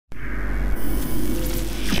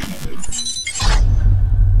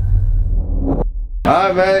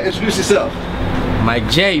Alright, man, introduce yourself. Mike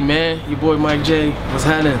J, man. Your boy Mike J. What's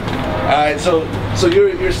happening? Alright, so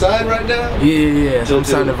you're signed right now? Yeah. So I'm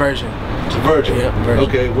signed to Virgin. To Virgin? Yeah, Virgin.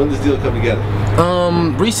 Okay, when does this deal come together?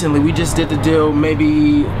 Recently. We just did the deal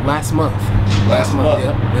maybe last month. Last month?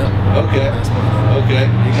 Yep. Okay. Last month. Okay,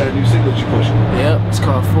 you got a new single that you're pushing? Yep, it's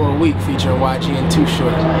called For a Week featuring YG and Too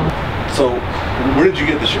Short. So, where did you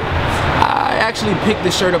get the shirt? I actually picked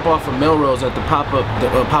this shirt up off of Melrose at the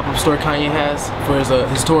pop-up store Kanye has for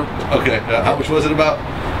his tour. Okay, how much was it about?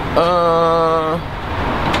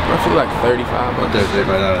 Roughly like 35 bucks.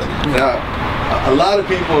 Now, a lot of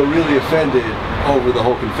people are really offended over the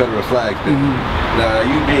whole Confederate flag thing. Now,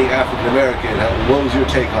 you being African American, what was your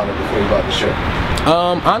take on it before you bought the shirt?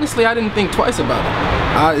 Honestly, I didn't think twice about it.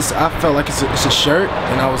 I felt like it's a shirt,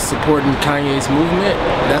 and I was supporting Kanye's movement.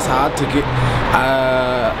 That's how I took it.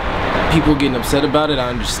 People getting upset about it, I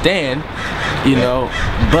understand, you know,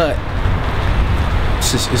 but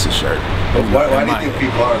it's a shirt. Why do you think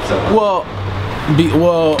people are upset about it?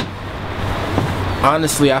 Well,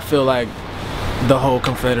 honestly, I feel like the whole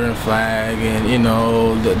Confederate flag and, you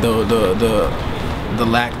know, the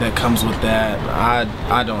lack that comes with that,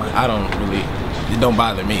 I don't really, it don't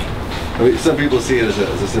bother me. I mean, some people see it as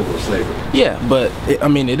a symbol of slavery. Yeah, but I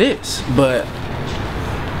mean it is, but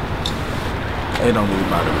it don't really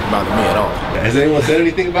bother me at all. Has anyone said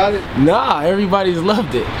anything about it? Nah, everybody's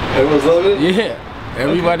loved it. Everyone's loving it? Yeah,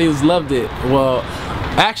 everybody's loved it. Well,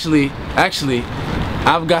 actually,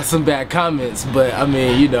 I've got some bad comments, but I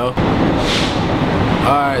mean, you know.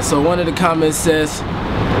 Alright, so one of the comments says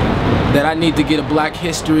that I need to get a Black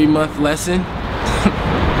History Month lesson.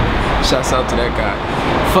 Shouts out to that guy.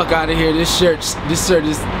 Fuck out of here, this shirt is,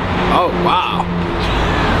 oh wow.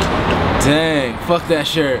 Dang, fuck that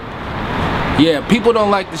shirt. Yeah, people don't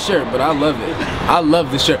like the shirt, but I love it. I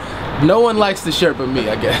love the shirt. No one likes the shirt but me,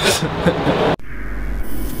 I guess.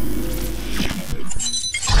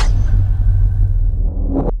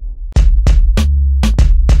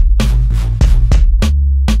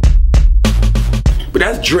 But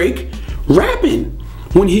that's Drake rapping.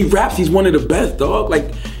 When he raps, he's one of the best, dog.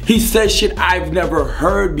 Like, he says shit I've never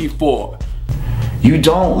heard before. You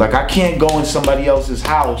don't. Like, I can't go in somebody else's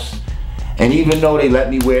house, and even though they let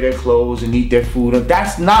me wear their clothes and eat their food,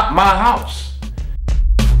 that's not my house.